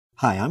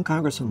Hi, I'm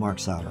Congressman Mark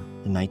Souder.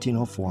 In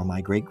 1904, my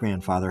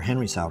great-grandfather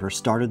Henry Souder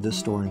started this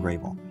store in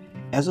Grayville.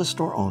 As a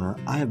store owner,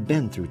 I have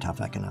been through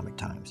tough economic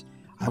times.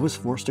 I was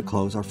forced to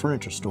close our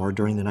furniture store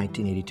during the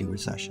 1982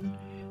 recession.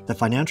 The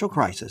financial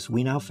crisis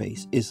we now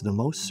face is the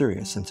most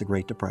serious since the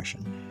Great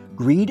Depression.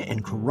 Greed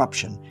and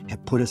corruption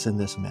have put us in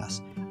this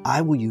mess.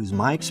 I will use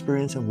my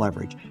experience and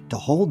leverage to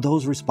hold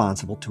those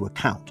responsible to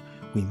account.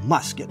 We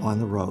must get on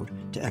the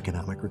road to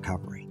economic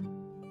recovery.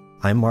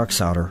 I'm Mark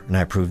Souder, and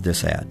I approve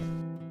this ad.